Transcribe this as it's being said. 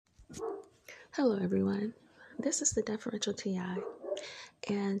Hello, everyone. This is the Deferential TI,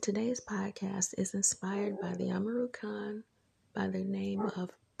 and today's podcast is inspired by the Amaru Khan by the name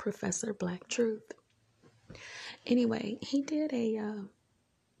of Professor Black Truth. Anyway, he did a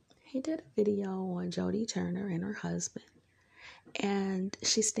video on Jodie Turner and her husband, and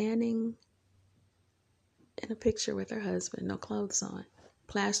she's standing in a picture with her husband, no clothes on,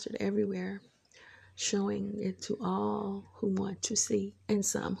 plastered everywhere, showing it to all who want to see and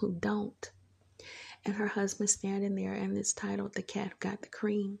some who don't. And her husband standing there, and it's titled "The Cat Who Got the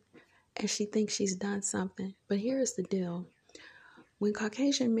Cream," and she thinks she's done something. But here's the deal. When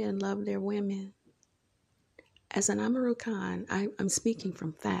Caucasian men love their women, as an Amaru Khan, I'm speaking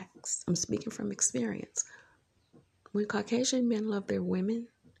from facts. I'm speaking from experience. When Caucasian men love their women,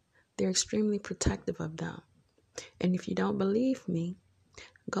 they're extremely protective of them. And if you don't believe me,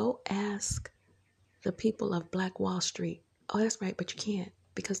 go ask the people of Black Wall Street. Oh, that's right, but you can't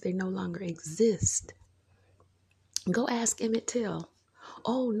because they no longer exist. Go ask Emmett Till.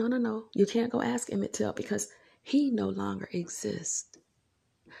 Oh, no. You can't go ask Emmett Till because he no longer exists.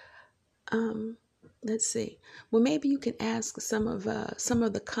 Let's see. Well, maybe you can ask some of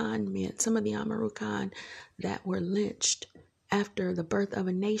the con men, some of the Amaru Khan that were lynched after the Birth of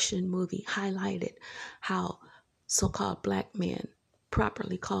a Nation movie highlighted how so-called black men,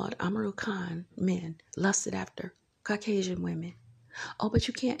 properly called Amaru Khan men, lusted after Caucasian women. Oh, but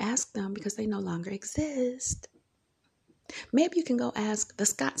you can't ask them because they no longer exist. Maybe you can go ask the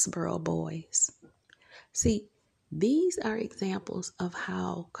Scottsboro boys. See, these are examples of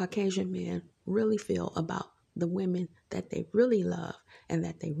how Caucasian men really feel about the women that they really love and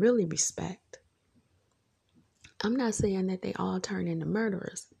that they really respect. I'm not saying that they all turn into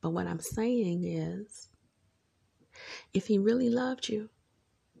murderers, but what I'm saying is, if he really loved you,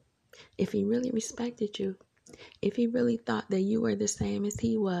 if he really respected you, if he really thought that you were the same as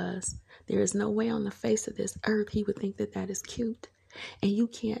he was, there is no way on the face of this earth he would think that that is cute. And you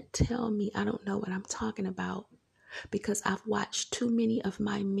can't tell me I don't know what I'm talking about because I've watched too many of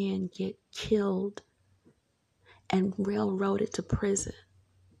my men get killed and railroaded to prison.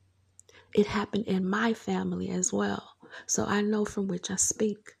 It happened in my family as well. So I know from which I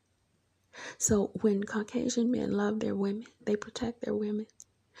speak. So when Caucasian men love their women, they protect their women.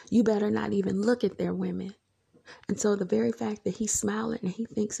 You better not even look at their women. And so the very fact that he's smiling and he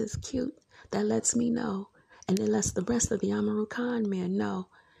thinks it's cute, that lets me know, and it lets the rest of the Amaru Khan men know,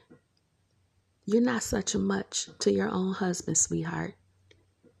 you're not such a much to your own husband, sweetheart.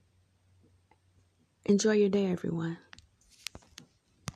 Enjoy your day, everyone.